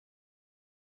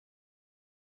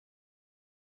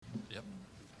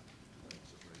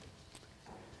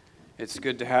It's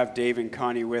good to have Dave and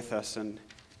Connie with us. And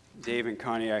Dave and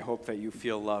Connie, I hope that you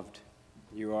feel loved.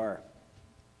 You are.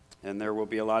 And there will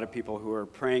be a lot of people who are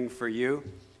praying for you.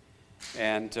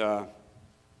 And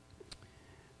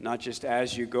not just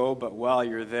as you go, but while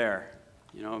you're there.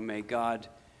 You know, may God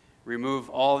remove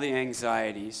all the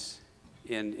anxieties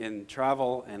in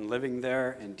travel and living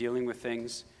there and dealing with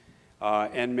things.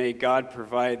 And may God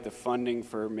provide the funding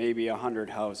for maybe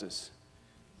 100 houses.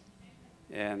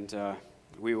 And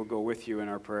we will go with you in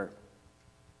our prayer.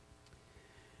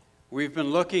 We've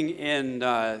been looking in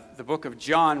the book of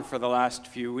John for the last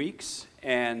few weeks,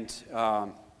 and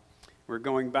we're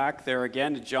going back there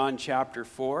again to John chapter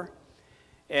 4.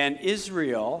 And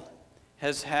Israel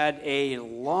has had a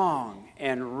long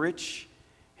and rich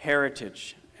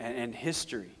heritage and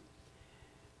history,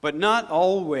 but not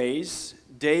always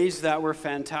days that were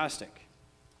fantastic.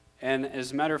 And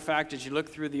as a matter of fact, as you look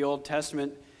through the Old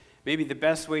Testament, maybe the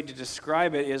best way to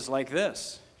describe it is like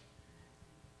this.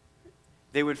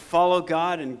 They would follow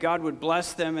God, and God would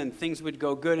bless them, and things would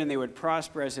go good, and they would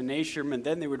prosper as a nation, and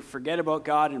then they would forget about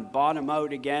God and bottom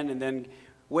out again, and then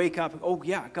wake up, oh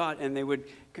yeah, God, and they would,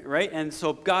 right? And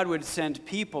so God would send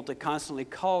people to constantly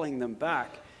calling them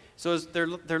back. So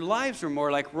their lives were more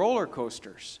like roller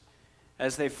coasters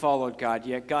as they followed God,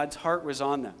 yet God's heart was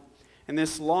on them. And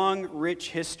this long, rich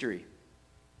history.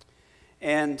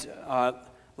 And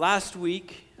last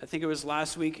week, I think it was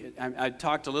last week, I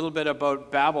talked a little bit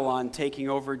about Babylon taking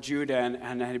over Judah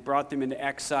and had brought them into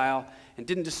exile and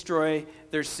didn't destroy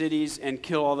their cities and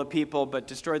kill all the people, but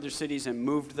destroyed their cities and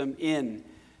moved them in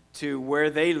to where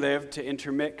they lived to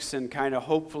intermix and kind of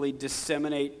hopefully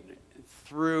disseminate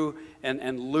through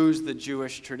and lose the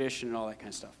Jewish tradition and all that kind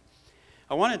of stuff.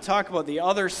 I want to talk about the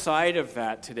other side of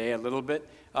that today a little bit.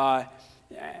 Let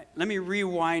me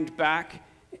rewind back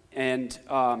and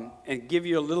give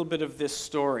you a little bit of this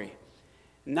story.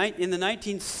 In the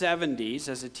 1970s,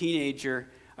 as a teenager,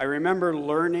 I remember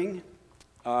learning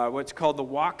what's called the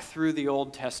Walk Through the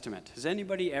Old Testament. Has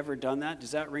anybody ever done that?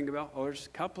 Does that ring a bell? Oh, there's a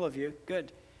couple of you.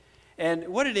 Good. And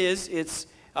what it is, it's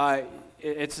a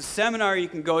seminar you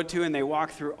can go to, and they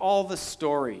walk through all the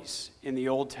stories in the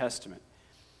Old Testament.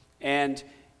 And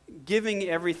giving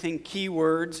everything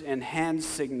keywords and hand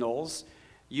signals,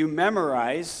 you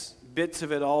memorize bits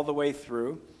of it all the way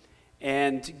through,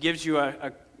 and gives you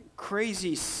a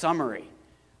crazy summary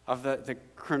of the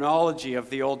chronology of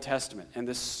the Old Testament and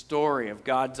the story of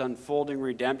God's unfolding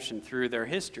redemption through their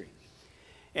history.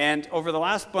 And over the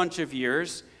last bunch of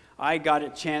years, I got a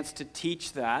chance to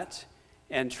teach that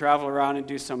and travel around and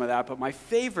do some of that, but my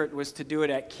favorite was to do it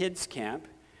at kids camp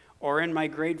or in my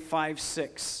grade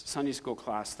 5-6 Sunday school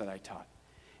class that I taught.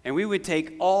 And we would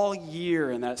take all year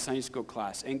in that Sunday school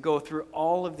class and go through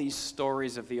all of these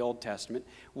stories of the Old Testament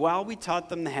while we taught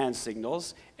them the hand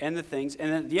signals and the things.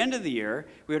 And at the end of the year,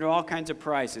 we had all kinds of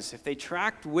prizes. If they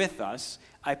tracked with us,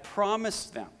 I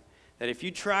promised them that if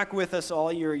you track with us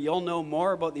all year, you'll know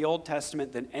more about the Old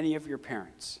Testament than any of your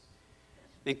parents,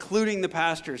 including the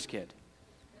pastor's kid.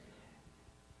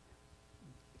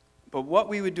 But what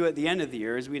we would do at the end of the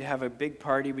year is we'd have a big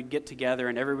party, we'd get together,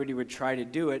 and everybody would try to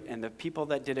do it, and the people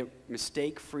that did it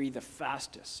mistake-free the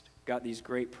fastest got these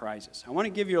great prizes. I want to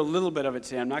give you a little bit of it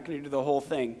today. I'm not going to do the whole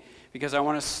thing, because I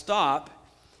want to stop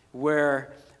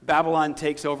where Babylon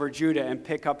takes over Judah and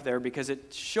pick up there, because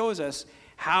it shows us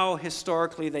how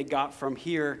historically they got from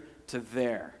here to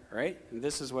there, right? And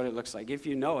this is what it looks like. If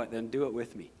you know it, then do it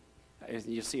with me.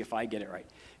 You'll see if I get it right.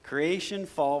 Creation,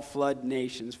 fall, flood,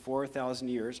 nations, 4,000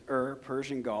 years,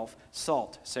 Persian Gulf,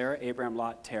 Salt, Sarah, Abraham,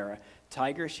 Lot, Terah,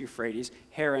 Tigris, Euphrates,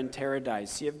 Haran, Terah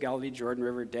dies, Sea of Galilee, Jordan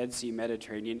River, Dead Sea,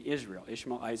 Mediterranean, Israel,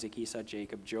 Ishmael, Isaac, Esau,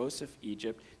 Jacob, Joseph,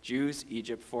 Egypt, Jews,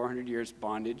 Egypt, 400 years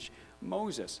bondage,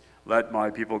 Moses, let my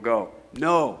people go.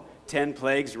 No, 10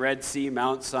 plagues, Red Sea,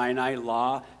 Mount Sinai,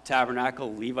 law,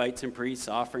 tabernacle, Levites and priests,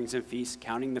 offerings and feasts,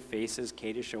 counting the faces,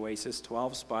 Kadesh, oasis,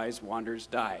 12 spies, wanders,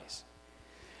 dies.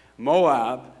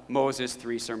 Moab, Moses,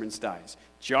 3 sermons, dies.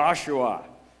 Joshua,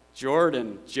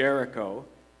 Jordan, Jericho,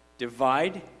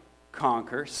 divide,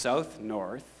 conquer, south,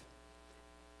 north,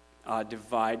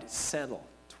 divide, settle,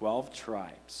 12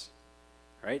 tribes.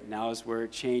 Right? Now is where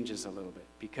it changes a little bit,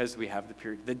 because we have the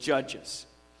period, the judges.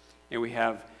 And we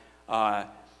have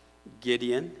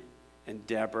Gideon and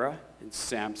Deborah and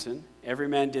Samson. Every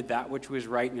man did that which was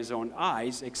right in his own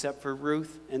eyes, except for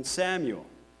Ruth and Samuel.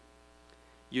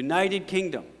 United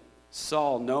kingdom.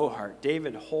 Saul, no heart.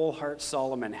 David, whole heart.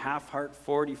 Solomon, half heart.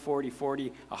 40,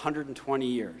 120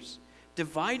 years.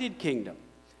 Divided kingdom.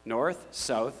 North,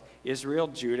 south, Israel,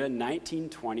 Judah,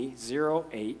 1920,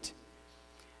 08.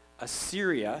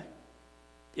 Assyria,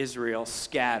 Israel,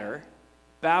 scatter.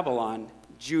 Babylon,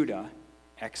 Judah,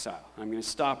 exile. I'm going to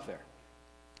stop there.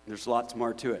 There's lots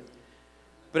more to it.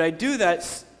 But I do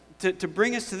that to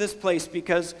bring us to this place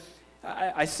because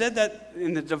I said that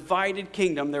in the divided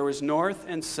kingdom there was north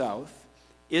and south.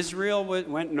 Israel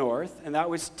went north, and that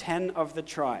was 10 of the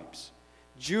tribes.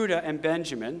 Judah and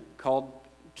Benjamin, called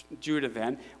Judah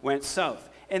then, went south.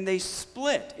 And they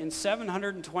split in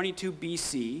 722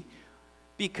 BC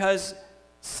because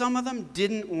some of them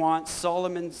didn't want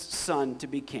Solomon's son to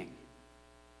be king.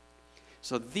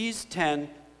 So these 10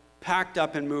 packed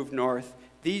up and moved north.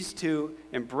 These 2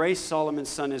 embraced Solomon's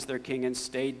son as their king and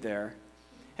stayed there.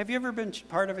 Have you ever been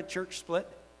part of a church split?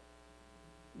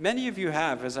 Many of you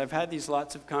have, as I've had these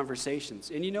lots of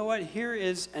conversations. And you know what? Here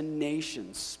is a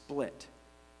nation split.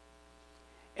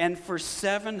 And for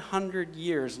 700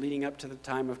 years leading up to the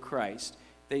time of Christ,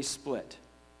 they split.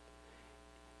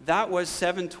 That was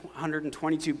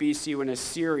 722 BC when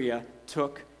Assyria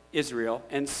took Israel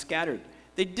and scattered.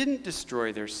 They didn't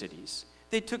destroy their cities.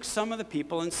 They took some of the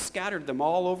people and scattered them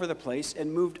all over the place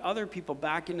and moved other people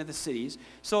back into the cities.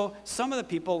 So some of the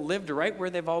people lived right where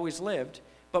they've always lived,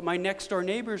 but my next door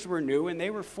neighbors were new and they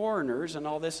were foreigners and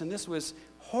all this, and this was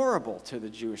horrible to the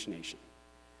Jewish nation.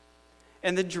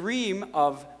 And the dream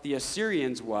of the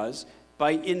Assyrians was,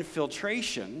 by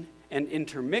infiltration and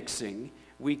intermixing,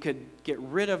 we could get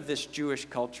rid of this Jewish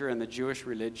culture and the Jewish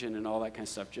religion and all that kind of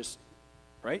stuff, just,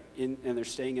 right? And they're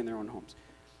staying in their own homes.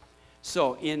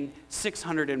 So in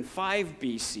 605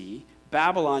 BC,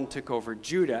 Babylon took over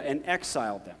Judah and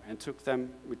exiled them and took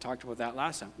them, we talked about that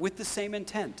last time, with the same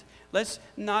intent. Let's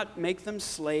not make them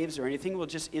slaves or anything. We'll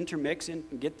just intermix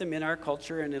and get them in our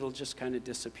culture and it'll just kind of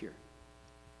disappear.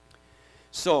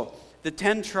 So the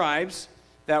 10 tribes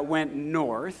that went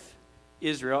north,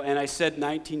 Israel, and I said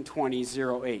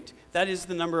 1920-08. That is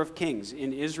the number of kings.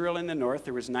 In Israel in the north,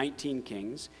 there was 19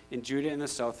 kings. In Judah in the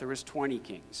south, there was 20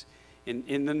 kings.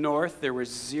 In the north, there were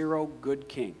 0 good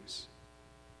kings.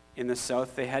 In the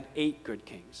south, they had 8 good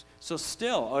kings. So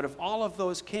still, out of all of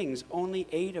those kings, only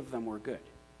 8 of them were good.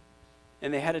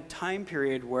 And they had a time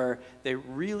period where they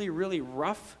really, really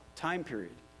rough time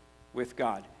period with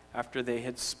God after they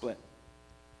had split.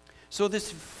 So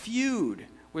this feud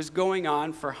was going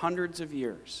on for hundreds of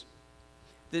years.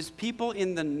 These people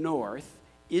in the north,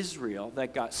 Israel,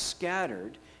 that got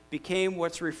scattered, became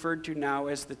what's referred to now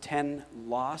as the 10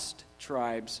 lost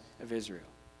tribes of Israel.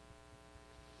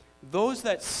 Those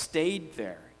that stayed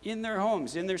there, in their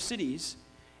homes, in their cities,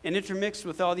 and intermixed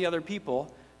with all the other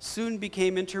people, soon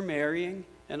became intermarrying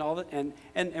and all that,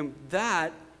 and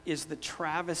that is the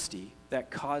travesty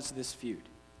that caused this feud.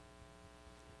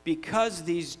 Because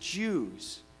these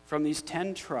Jews from these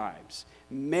 10 tribes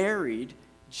married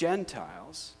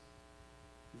Gentiles,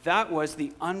 that was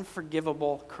the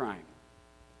unforgivable crime.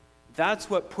 That's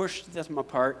what pushed them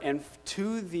apart, and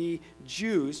to the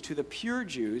Jews, to the pure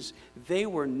Jews, they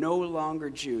were no longer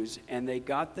Jews, and they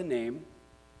got the name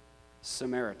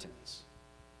Samaritans.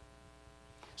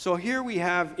 So here we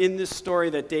have in this story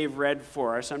that Dave read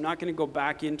for us, I'm not going to go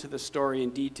back into the story in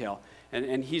detail,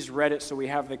 and he's read it so we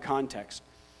have the context.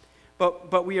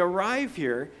 But we arrive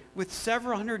here with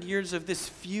several hundred years of this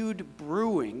feud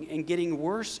brewing and getting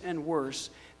worse and worse.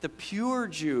 The pure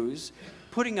Jews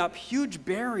putting up huge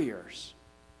barriers,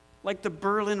 like the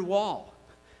Berlin Wall,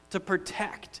 to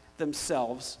protect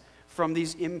themselves from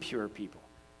these impure people.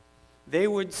 They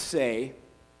would say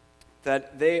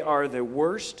that they are the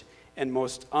worst and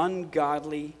most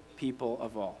ungodly people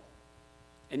of all.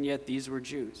 And yet these were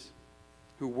Jews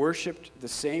who worshiped the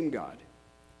same God.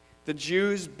 The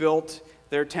Jews built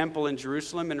their temple in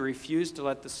Jerusalem and refused to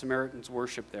let the Samaritans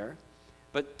worship there,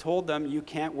 but told them, you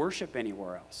can't worship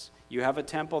anywhere else. You have a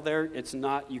temple there,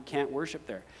 you can't worship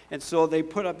there. And so they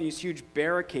put up these huge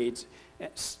barricades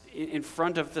in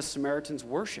front of the Samaritans'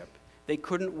 worship. They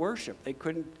couldn't worship. They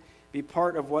couldn't be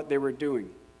part of what they were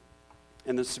doing.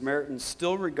 And the Samaritans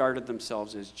still regarded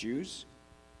themselves as Jews,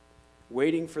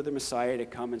 waiting for the Messiah to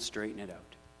come and straighten it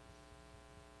out.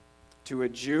 To a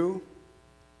Jew,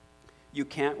 you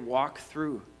can't walk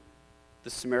through the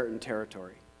Samaritan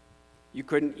territory. You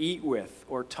couldn't eat with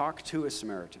or talk to a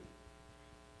Samaritan.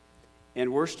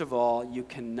 And worst of all, you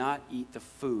cannot eat the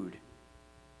food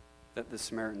that the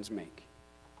Samaritans make.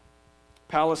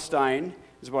 Palestine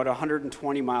is about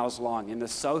 120 miles long. In the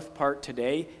south part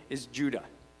today is Judah.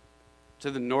 To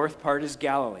the north part is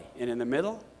Galilee. And in the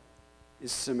middle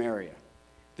is Samaria.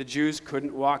 The Jews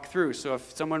couldn't walk through. So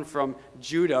if someone from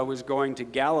Judah was going to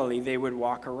Galilee, they would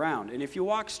walk around. And if you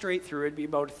walk straight through, it'd be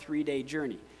about a 3-day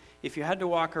journey. If you had to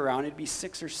walk around, it'd be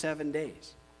 6 or 7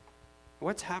 days.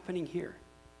 What's happening here?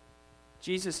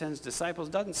 Jesus and his disciples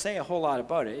doesn't say a whole lot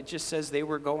about it. It just says they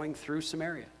were going through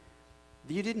Samaria.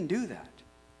 You didn't do that.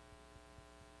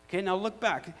 Okay, now look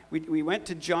back. We went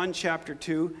to John chapter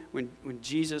 2 when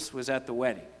Jesus was at the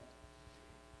wedding.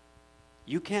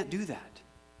 You can't do that,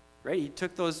 right? He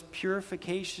took those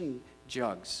purification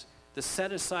jugs, the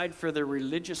set aside for the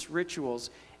religious rituals,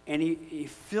 and he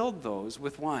filled those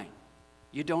with wine.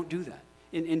 You don't do that.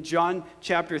 In John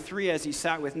chapter 3, as he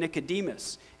sat with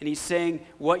Nicodemus, and he's saying,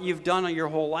 what you've done on your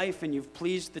whole life, and you've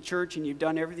pleased the church, and you've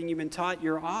done everything you've been taught,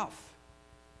 you're off.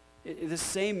 The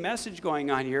same message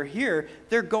going on here. Here,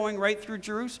 they're going right through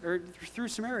Jerusalem, or through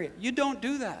Samaria. You don't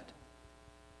do that.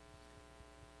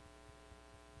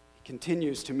 He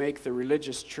continues to make the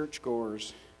religious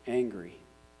churchgoers angry.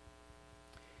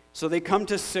 So they come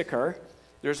to Sychar.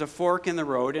 There's a fork in the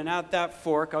road, and at that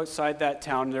fork, outside that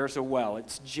town, there's a well.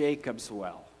 It's Jacob's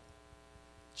well.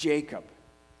 Jacob.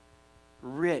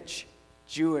 Rich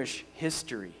Jewish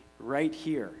history right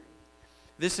here.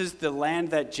 This is the land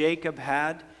that Jacob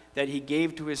had that he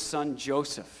gave to his son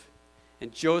Joseph.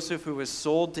 And Joseph, who was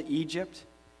sold to Egypt,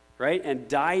 right, and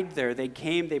died there, they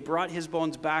brought his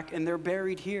bones back, and they're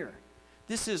buried here.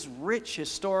 This is rich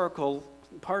historical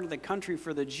part of the country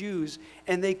for the Jews,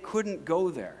 and they couldn't go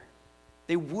there.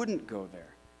 They wouldn't go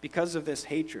there because of this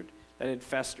hatred that had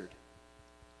festered.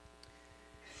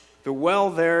 The well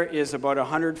there is about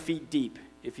 100 feet deep.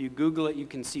 If you Google it, you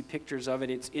can see pictures of it.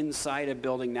 It's inside a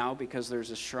building now because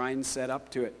there's a shrine set up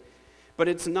to it. But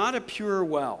it's not a pure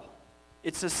well.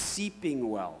 It's a seeping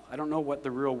well. I don't know what the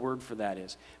real word for that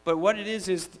is. But what it is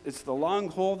it's the long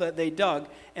hole that they dug,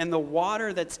 and the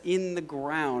water that's in the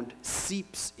ground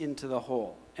seeps into the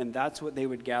hole. And that's what they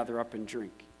would gather up and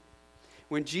drink.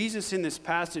 When Jesus in this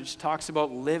passage talks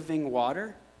about living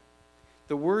water,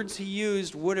 the words he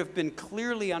used would have been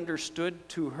clearly understood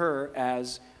to her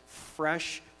as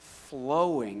fresh,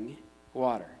 flowing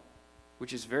water,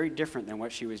 which is very different than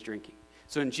what she was drinking.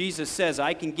 So when Jesus says,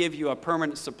 I can give you a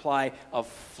permanent supply of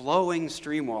flowing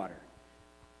stream water,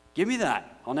 give me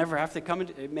that. I'll never have to come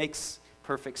into it. It makes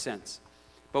perfect sense.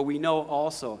 But we know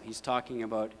also he's talking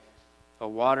about a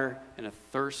water and a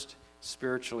thirst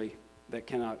spiritually that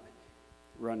cannot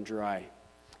run dry.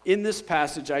 In this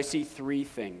passage, I see three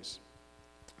things.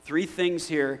 Three things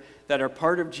here that are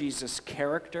part of Jesus'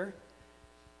 character.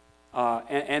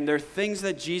 And they're things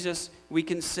that Jesus, we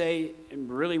can say, and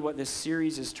really what this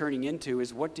series is turning into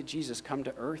is, what did Jesus come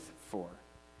to earth for?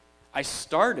 I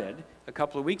started a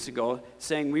couple of weeks ago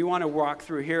saying we want to walk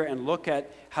through here and look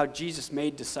at how Jesus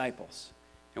made disciples.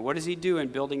 And what does he do in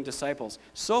building disciples?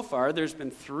 So far, there's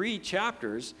been 3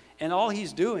 chapters, and all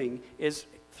he's doing is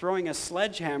throwing a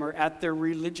sledgehammer at their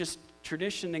religious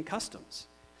tradition and customs.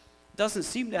 It doesn't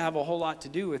seem to have a whole lot to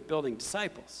do with building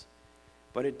disciples,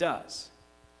 but it does.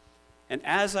 And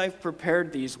as I've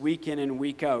prepared these week in and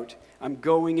week out, I'm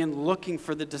going and looking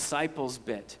for the disciples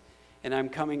bit. And I'm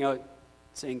coming out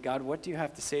saying, God, what do you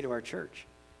have to say to our church?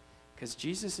 Because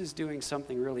Jesus is doing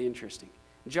something really interesting.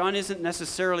 John isn't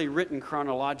necessarily written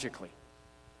chronologically.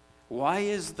 Why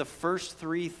is the first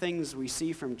 3 things we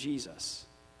see from Jesus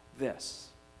this?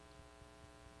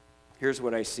 Here's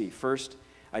what I see. First,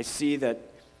 I see that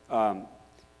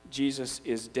Jesus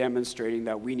is demonstrating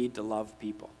that we need to love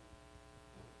people.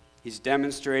 He's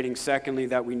demonstrating, secondly,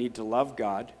 that we need to love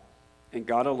God and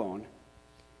God alone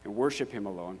and worship him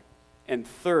alone. And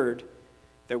third,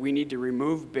 that we need to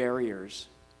remove barriers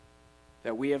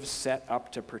that we have set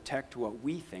up to protect what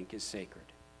we think is sacred.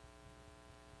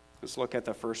 Let's look at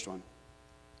the first one.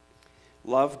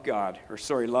 Love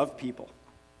people,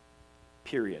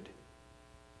 period.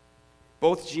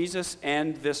 Both Jesus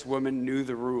and this woman knew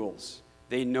the rules.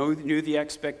 They knew the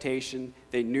expectation.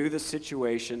 They knew the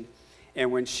situation.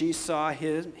 And when she saw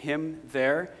him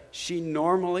there, she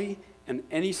normally, in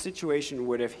any situation,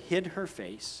 would have hid her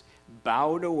face,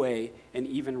 bowed away, and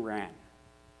even ran.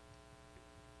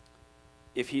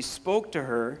 If he spoke to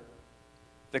her,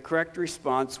 the correct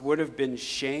response would have been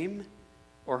shame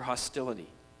or hostility.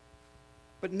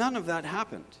 But none of that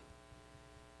happened.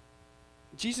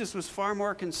 Jesus was far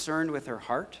more concerned with her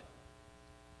heart,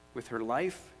 with her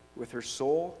life, with her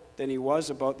soul, than he was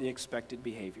about the expected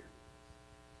behavior.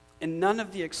 And none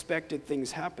of the expected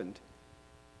things happened.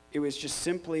 It was just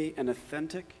simply an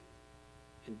authentic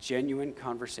and genuine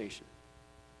conversation.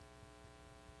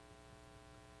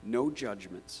 No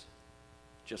judgments,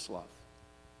 just love.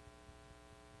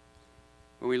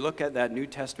 When we look at that New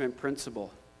Testament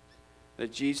principle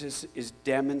that Jesus is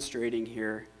demonstrating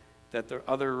here, that the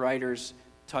other writers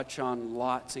touch on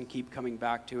lots and keep coming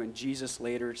back to, and Jesus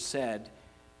later said,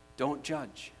 don't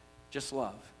judge, just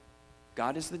love.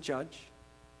 God is the judge.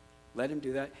 Let him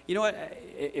do that. You know what?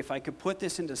 If I could put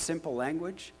this into simple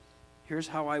language, here's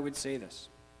how I would say this.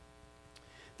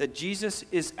 that Jesus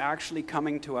is actually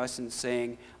coming to us and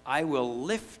saying, I will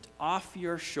lift off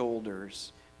your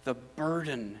shoulders the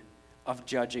burden of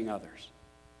judging others.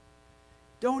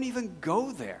 Don't even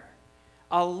go there.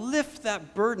 I'll lift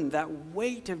that burden, that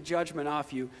weight of judgment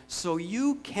off you so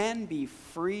you can be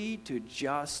free to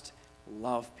just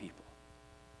love people.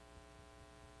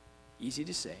 Easy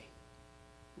to say,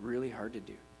 really hard to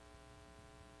do.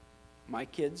 My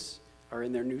kids are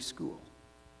in their new school,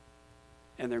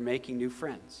 and they're making new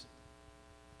friends.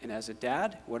 And as a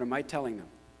dad, what am I telling them?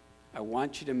 I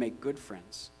want you to make good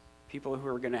friends, people who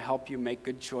are going to help you make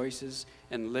good choices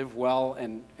and live well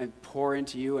and pour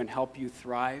into you and help you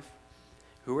thrive.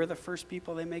 Who are the first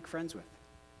people they make friends with?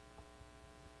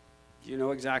 You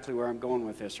know exactly where I'm going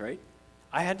with this, right?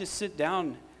 I had to sit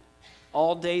down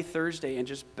all day Thursday and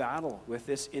just battle with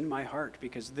this in my heart,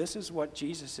 because this is what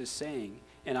Jesus is saying.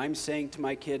 And I'm saying to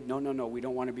my kid, no, we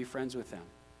don't want to be friends with them.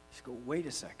 Just go, wait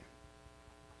a second.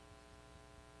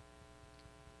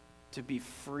 To be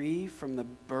free from the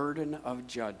burden of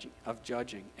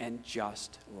judging and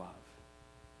just love.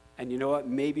 And you know what?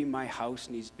 Maybe my house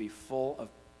needs to be full of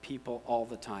people all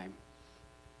the time.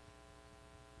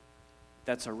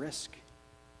 That's a risk.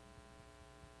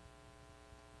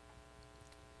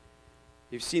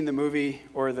 You've seen the movie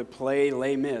or the play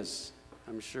Les Mis.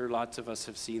 I'm sure lots of us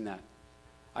have seen that.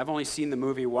 I've only seen the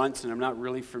movie once, and I'm not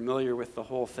really familiar with the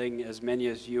whole thing as many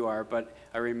as you are, but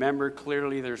I remember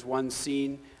clearly there's one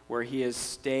scene where he is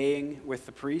staying with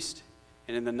the priest,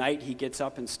 and in the night he gets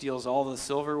up and steals all the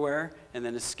silverware and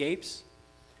then escapes.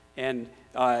 And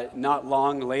not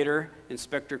long later,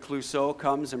 Inspector Clouseau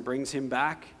comes and brings him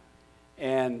back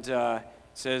and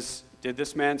says, did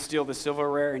this man steal the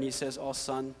silverware? And he says, oh,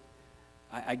 son,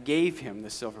 I gave him the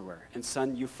silverware. And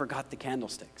son, you forgot the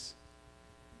candlesticks.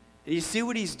 And you see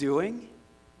what he's doing?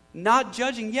 Not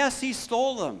judging. Yes, he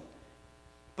stole them.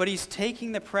 But he's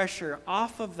taking the pressure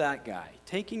off of that guy,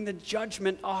 taking the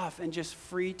judgment off and just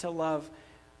free to love,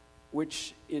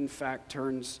 which in fact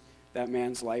turns that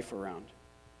man's life around.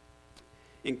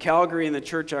 In Calgary, in the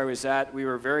church I was at, we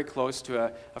were very close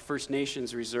to a First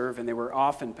Nations reserve, and they were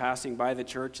often passing by the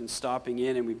church and stopping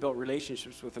in, and we built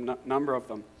relationships with a number of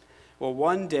them. Well,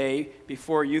 one day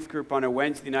before youth group on a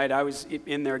Wednesday night, I was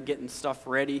in there getting stuff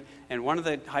ready, and one of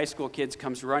the high school kids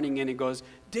comes running in and goes,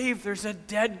 Dave, there's a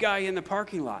dead guy in the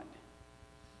parking lot.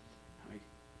 I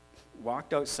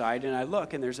walked outside and I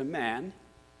look, and there's a man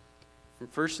from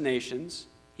First Nations.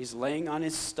 He's laying on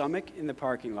his stomach in the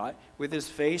parking lot with his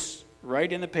face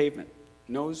right in the pavement,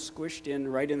 nose squished in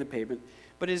right in the pavement,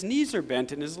 but his knees are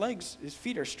bent and his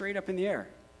feet are straight up in the air.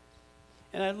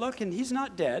 And I look, and he's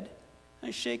not dead. I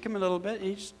shake him a little bit, and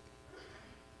he just,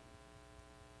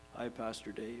 hi,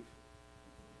 Pastor Dave.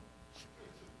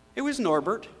 It was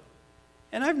Norbert,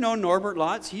 and I've known Norbert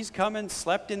lots. He's come and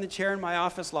slept in the chair in my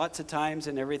office lots of times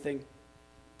and everything.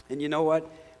 And you know what?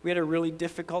 We had a really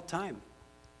difficult time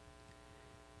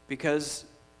because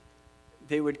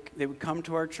they would come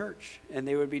to our church, and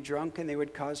they would be drunk, and they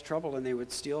would cause trouble, and they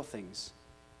would steal things,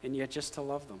 and yet just to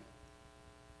love them.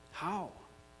 How?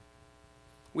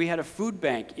 We had a food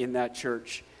bank in that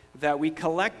church that we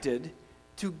collected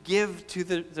to give to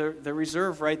the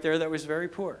reserve right there that was very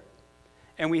poor.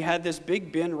 And we had this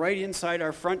big bin right inside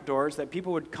our front doors that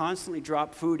people would constantly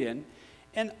drop food in.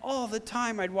 And all the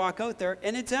time I'd walk out there,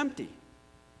 and it's empty.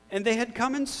 And they had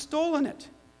come and stolen it.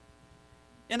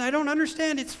 And I don't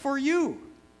understand. It's for you.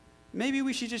 Maybe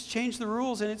we should just change the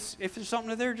rules, and if there's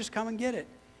something there, just come and get it.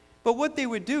 But what they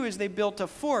would do is they built a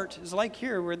fort. It's like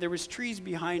here where there was trees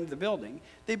behind the building.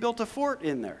 They built a fort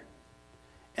in there.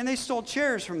 And they stole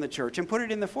chairs from the church and put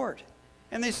it in the fort.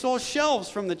 And they stole shelves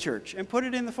from the church and put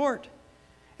it in the fort.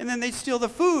 And then they'd steal the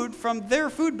food from their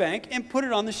food bank and put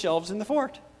it on the shelves in the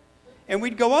fort. And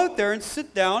we'd go out there and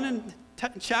sit down and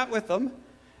chat with them.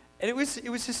 And it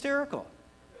was hysterical.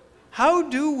 How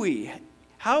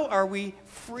are we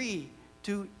free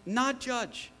to not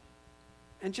judge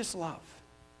and just love?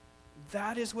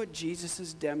 That is what Jesus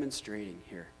is demonstrating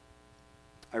here.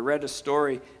 I read a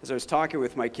story, as I was talking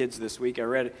with my kids this week,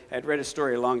 I had read a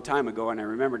story a long time ago, and I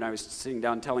remembered I was sitting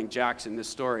down telling Jackson this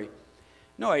story.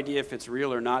 No idea if it's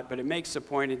real or not, but it makes a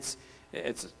point.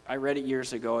 I read it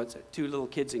years ago. It's two little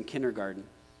kids in kindergarten.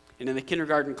 And in the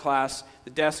kindergarten class,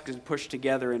 the desk is pushed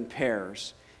together in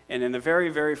pairs. And in the very,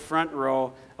 very front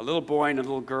row, a little boy and a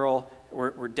little girl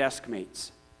were desk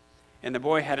mates. And the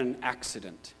boy had an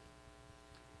accident.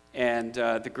 And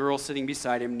the girl sitting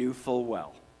beside him knew full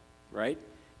well, right?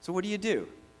 So what do?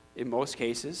 In most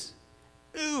cases,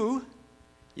 you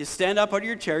stand up out of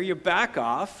your chair, you back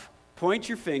off, point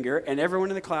your finger, and everyone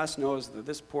in the class knows that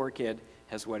this poor kid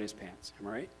has wet his pants. Am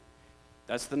I right?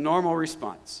 That's the normal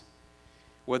response.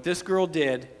 What this girl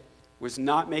did was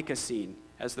not make a scene.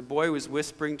 As the boy was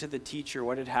whispering to the teacher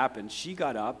what had happened, she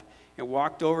got up and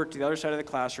walked over to the other side of the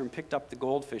classroom, picked up the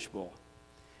goldfish bowl,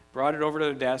 brought it over to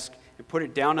the desk, and put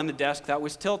it down on the desk that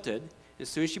was tilted. As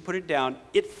soon as she put it down,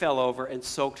 it fell over and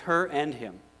soaked her and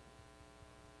him.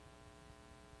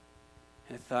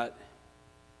 And I thought,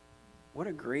 what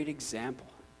a great example.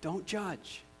 Don't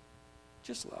judge.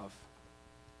 Just love.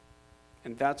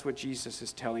 And that's what Jesus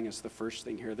is telling us, the first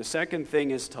thing here. The second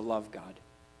thing is to love God.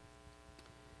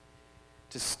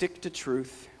 To stick to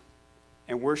truth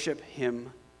and worship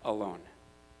Him alone.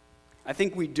 I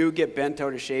think we do get bent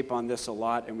out of shape on this a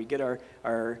lot, and we get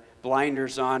our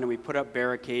blinders on and we put up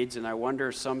barricades, and I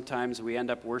wonder sometimes we end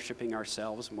up worshiping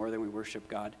ourselves more than we worship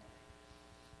God.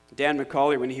 Dan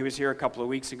McCauley, when he was here a couple of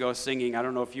weeks ago singing, I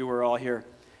don't know if you were all here,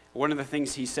 one of the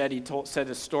things he said, said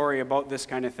a story about this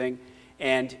kind of thing,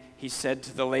 and he said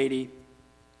to the lady,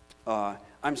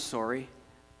 I'm sorry,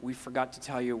 we forgot to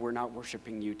tell you we're not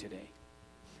worshiping you today.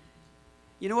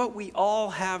 You know what? We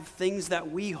all have things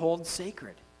that we hold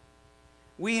sacred.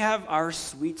 We have our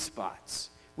sweet spots.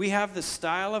 We have the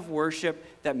style of worship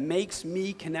that makes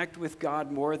me connect with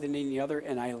God more than any other,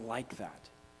 and I like that.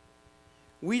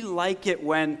 We like it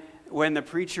when the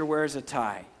preacher wears a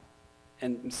tie.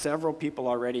 And several people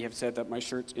already have said that my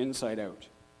shirt's inside out.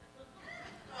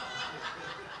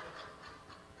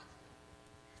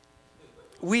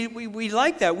 We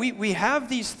like that. We have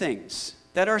these things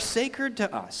that are sacred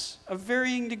to us of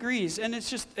varying degrees, and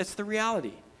it's the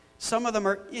reality. Some of them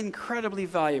are incredibly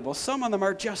valuable. Some of them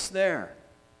are just there.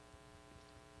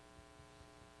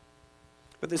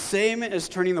 But the same as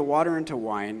turning the water into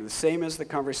wine, the same as the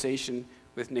conversation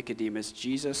with Nicodemus,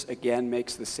 Jesus again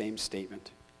makes the same statement.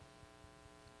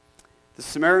 The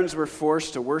Samaritans were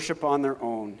forced to worship on their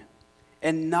own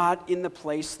and not in the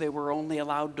place they were only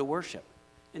allowed to worship.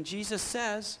 And Jesus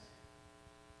says,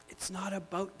 it's not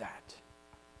about that.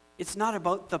 It's not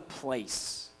about the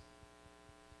place.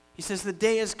 He says the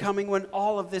day is coming when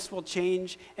all of this will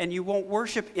change and you won't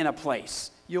worship in a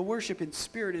place. You'll worship in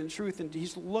spirit and truth, and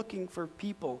He's looking for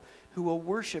people who will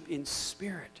worship in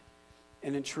spirit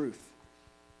and in truth.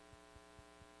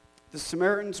 The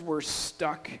Samaritans were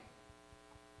stuck.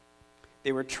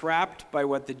 They were trapped by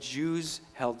what the Jews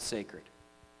held sacred.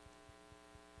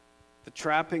 The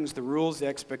trappings, the rules, the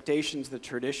expectations, the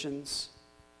traditions.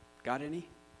 Got any?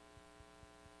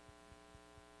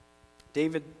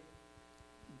 David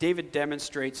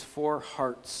demonstrates 4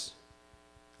 hearts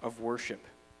of worship.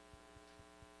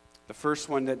 The first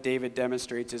one that David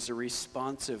demonstrates is a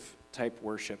responsive type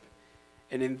worship.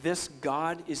 And in this,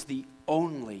 God is the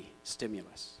only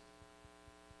stimulus.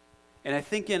 And I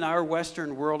think in our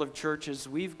Western world of churches,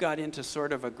 we've got into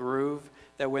sort of a groove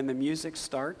that when the music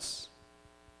starts,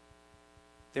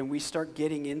 then we start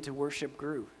getting into worship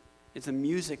groove. It's the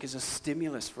music is a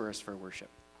stimulus for us for worship.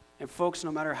 And folks,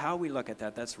 no matter how we look at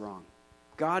that, that's wrong.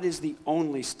 God is the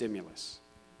only stimulus.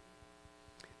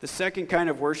 The second kind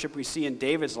of worship we see in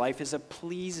David's life is a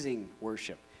pleasing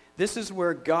worship. This is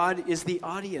where God is the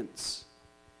audience.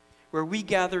 Where we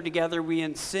gather together,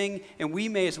 we sing, and we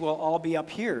may as well all be up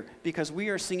here because we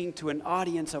are singing to an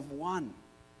audience of one.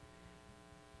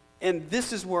 And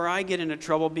this is where I get into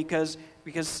trouble because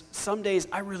some days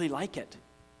I really like it.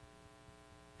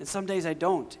 And some days I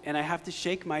don't. And I have to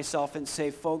shake myself and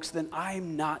say, folks, then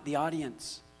I'm not the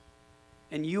audience.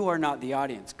 And you are not the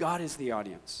audience. God is the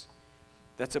audience.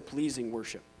 That's a pleasing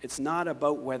worship. It's not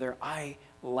about whether I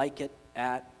like it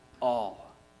at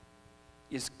all.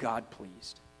 Is God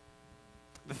pleased?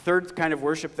 The third kind of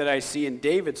worship that I see in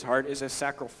David's heart is a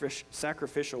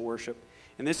sacrificial worship.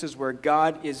 And this is where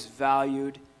God is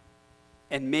valued,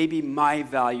 and maybe my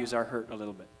values are hurt a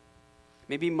little bit.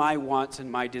 Maybe my wants and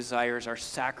my desires are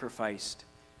sacrificed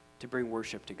to bring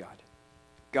worship to God.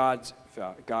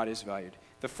 God is valued.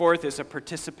 The fourth is a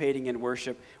participating in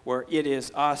worship where it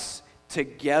is us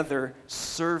together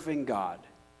serving God.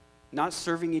 Not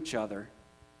serving each other,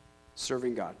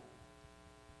 serving God.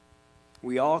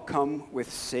 We all come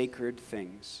with sacred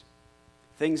things.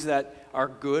 Things that are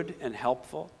good and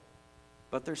helpful,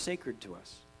 but they're sacred to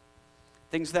us.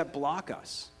 Things that block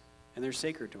us, and they're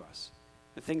sacred to us.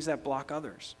 The things that block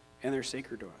others, and they're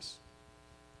sacred to us.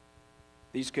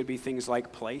 These could be things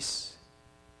like place.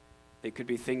 They could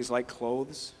be things like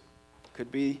clothes.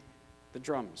 Could be the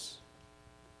drums.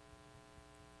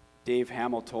 Dave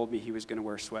Hamill told me he was going to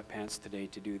wear sweatpants today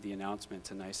to do the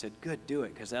announcements, and I said, good, do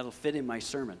it, because that'll fit in my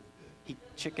sermon. He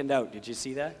chickened out. Did you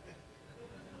see that?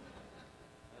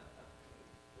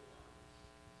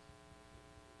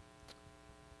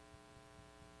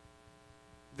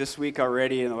 This week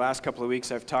already, in the last couple of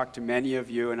weeks, I've talked to many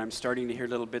of you, and I'm starting to hear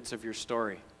little bits of your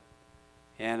story.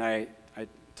 And I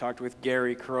talked with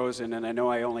Gary Crozen, and I know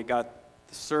I only got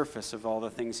the surface of all the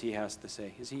things he has to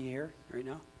say. Is he here right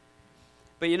now?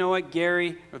 But you know what,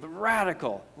 Gary, the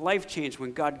radical life change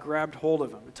when God grabbed hold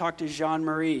of him. I talked to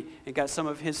Jean-Marie and got some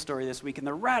of his story this week, and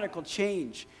the radical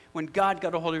change when God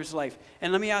got a hold of his life.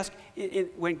 And let me ask,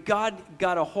 when God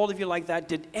got a hold of you like that,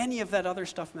 did any of that other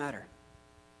stuff matter?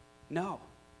 No.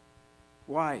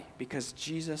 Why? Because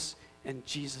Jesus and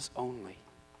Jesus only.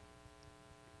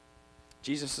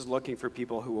 Jesus is looking for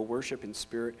people who will worship in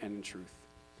spirit and in truth.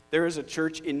 There is a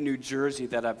church in New Jersey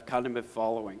that I've kind of been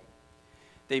following.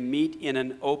 They meet in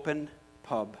an open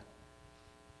pub.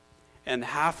 And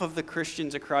half of the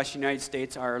Christians across the United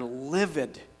States are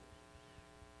livid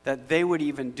that they would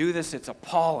even do this. It's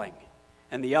appalling.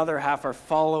 And the other half are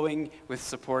following with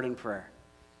support and prayer.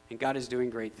 And God is doing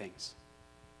great things.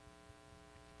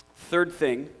 Third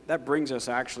thing, that brings us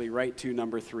actually right to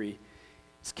number 3,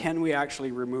 is can we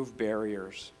actually remove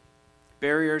barriers?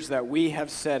 Barriers that we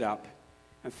have set up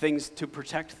and things to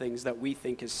protect things that we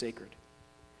think is sacred.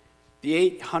 The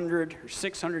 800 or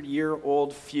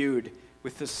 600-year-old feud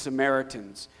with the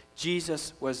Samaritans.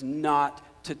 Jesus was not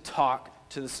to talk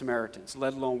to the Samaritans,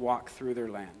 let alone walk through their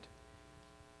land.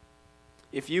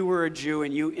 If you were a Jew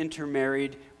and you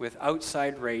intermarried with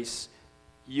outside race,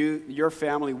 your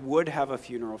family would have a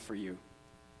funeral for you.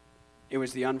 It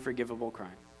was the unforgivable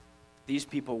crime. These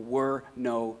people were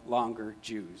no longer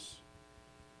Jews,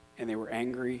 and they were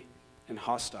angry and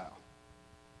hostile.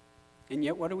 And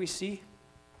yet, what do we see?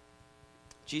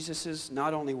 Jesus is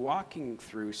not only walking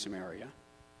through Samaria.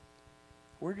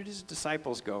 Where did his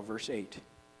disciples go? Verse 8.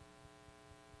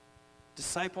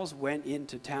 Disciples went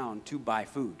into town to buy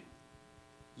food.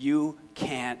 You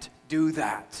can't do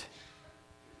that.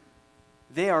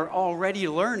 They are already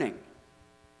learning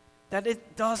that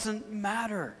it doesn't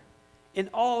matter. In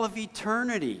all of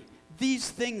eternity, these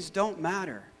things don't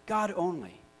matter. God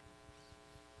only.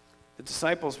 The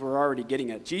disciples were already getting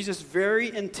it. Jesus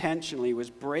very intentionally was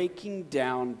breaking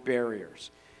down barriers.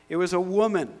 It was a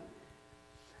woman.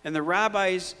 And the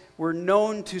rabbis were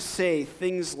known to say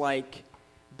things like,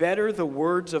 better the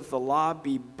words of the law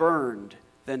be burned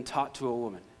than taught to a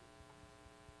woman.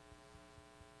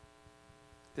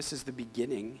 This is the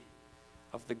beginning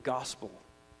of the gospel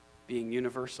being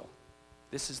universal.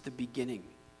 This is the beginning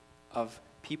of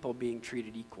people being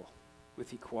treated equal,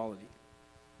 with equality.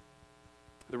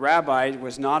 The rabbi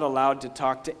was not allowed to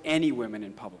talk to any women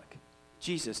in public.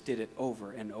 Jesus did it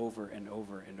over and over and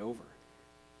over and over.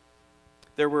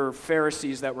 There were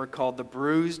Pharisees that were called the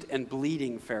bruised and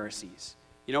bleeding Pharisees.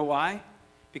 You know why?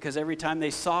 Because every time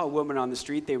they saw a woman on the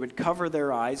street, they would cover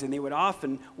their eyes, and they would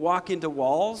often walk into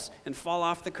walls and fall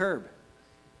off the curb.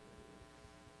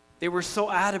 They were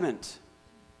so adamant.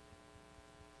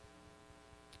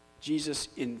 Jesus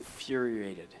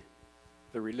infuriated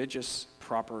the religious,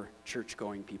 proper,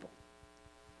 church-going people,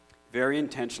 very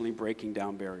intentionally breaking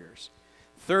down barriers.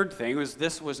 Third thing was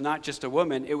this was not just a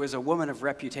woman, it was a woman of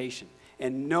reputation.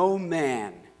 And no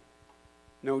man,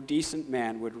 no decent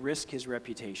man would risk his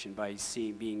reputation by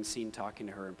being seen talking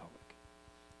to her in public.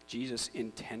 Jesus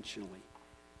intentionally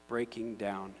breaking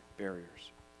down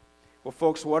barriers. Well,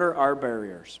 folks, what are our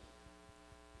barriers?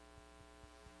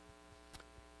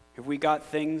 Have we got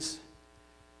things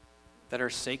that are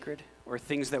sacred or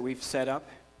things that we've set up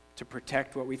to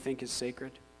protect what we think is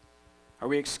sacred? Are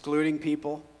we excluding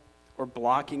people or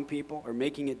blocking people or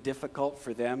making it difficult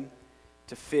for them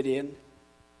to fit in?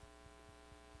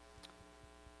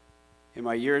 In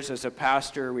my years as a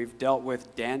pastor, we've dealt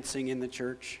with dancing in the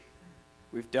church.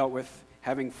 We've dealt with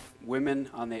having women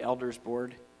on the elders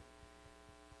board.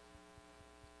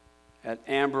 At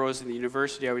Ambrose in the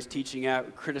university I was teaching at,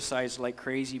 we criticized like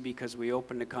crazy because we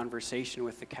opened a conversation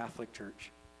with the Catholic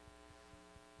Church.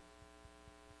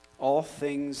 All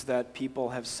things that people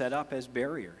have set up as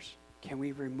barriers. Can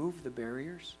we remove the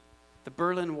barriers? The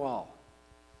Berlin Wall.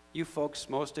 You folks,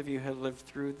 most of you have lived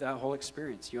through that whole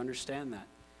experience. You understand that.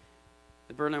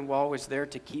 The Berlin Wall was there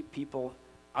to keep people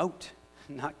out,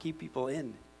 not keep people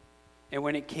in. And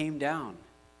when it came down,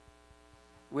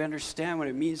 we understand what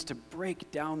it means to break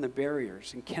down the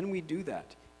barriers. And can we do that,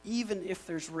 even if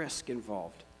there's risk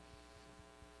involved?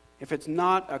 If it's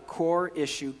not a core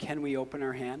issue, can we open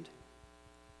our hand?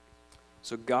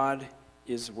 So God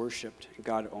is worshiped,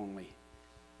 God only.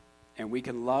 And we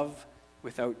can love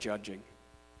without judging.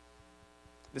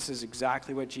 This is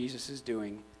exactly what Jesus is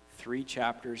doing 3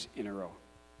 chapters in a row.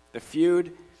 The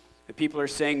feud, the people are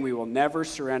saying, we will never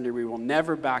surrender, we will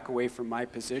never back away from my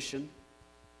position.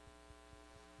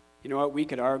 You know what? We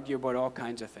could argue about all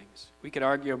kinds of things. We could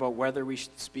argue about whether we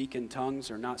should speak in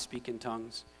tongues or not speak in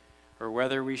tongues, or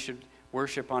whether we should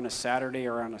worship on a Saturday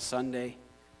or on a Sunday.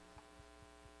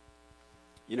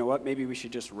 you know what? Maybe we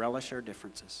should just relish our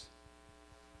differences.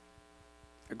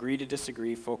 Agree to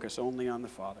disagree, focus only on the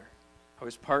Father. I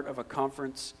was part of a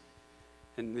conference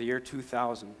in the year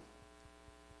 2000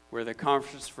 where the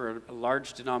conference for a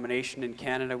large denomination in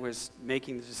Canada was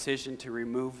making the decision to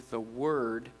remove the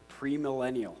word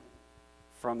premillennial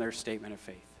from their statement of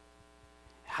faith.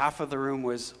 Half of the room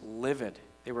was livid.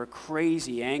 They were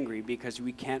crazy angry because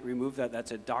we can't remove that.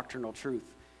 That's a doctrinal truth.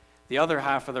 The other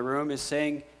half of the room is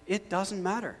saying, it doesn't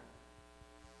matter.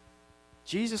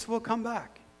 Jesus will come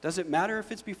back. Does it matter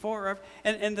if it's before or after?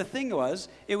 And the thing was,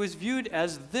 it was viewed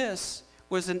as this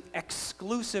was an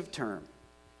exclusive term,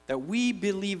 that we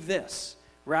believe this,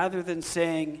 rather than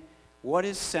saying, what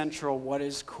is central, what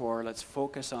is core, let's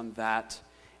focus on that,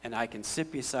 and I can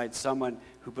sit beside someone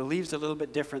who believes a little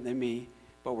bit different than me,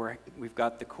 but we've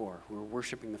got the core. We're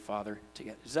worshiping the Father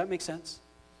together. Does that make sense?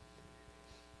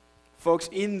 Folks,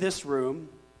 in this room,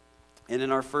 and in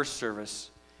our first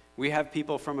service, we have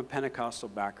people from a Pentecostal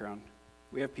background.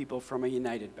 We have people from a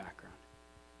United background.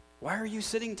 Why are you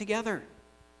sitting together?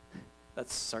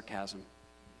 That's sarcasm.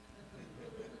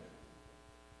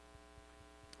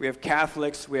 We have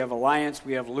Catholics, we have Alliance,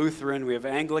 we have Lutheran, we have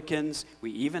Anglicans,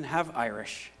 we even have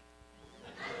Irish.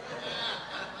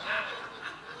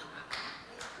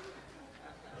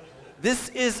 This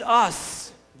is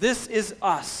us. This is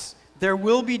us. There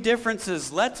will be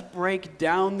differences. Let's break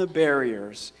down the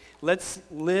barriers. Let's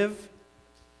live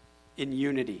in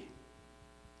unity.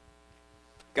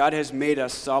 God has made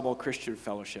us Sabal Christian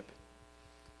Fellowship.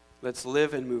 Let's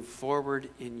live and move forward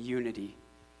in unity,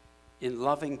 in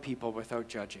loving people without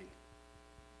judging,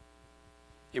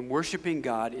 in worshiping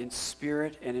God in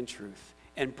spirit and in truth,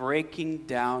 and breaking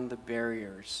down the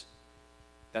barriers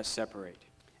that separate.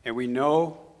 And we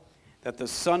know that the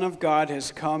Son of God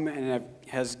has come and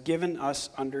has given us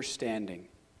understanding,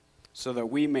 so that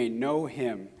we may know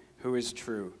him who is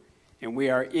true, and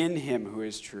we are in him who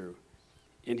is true,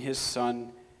 in his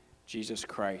Son, Jesus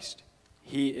Christ.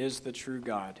 He is the true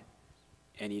God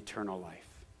and eternal life.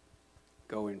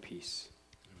 Go in peace.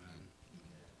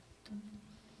 Amen.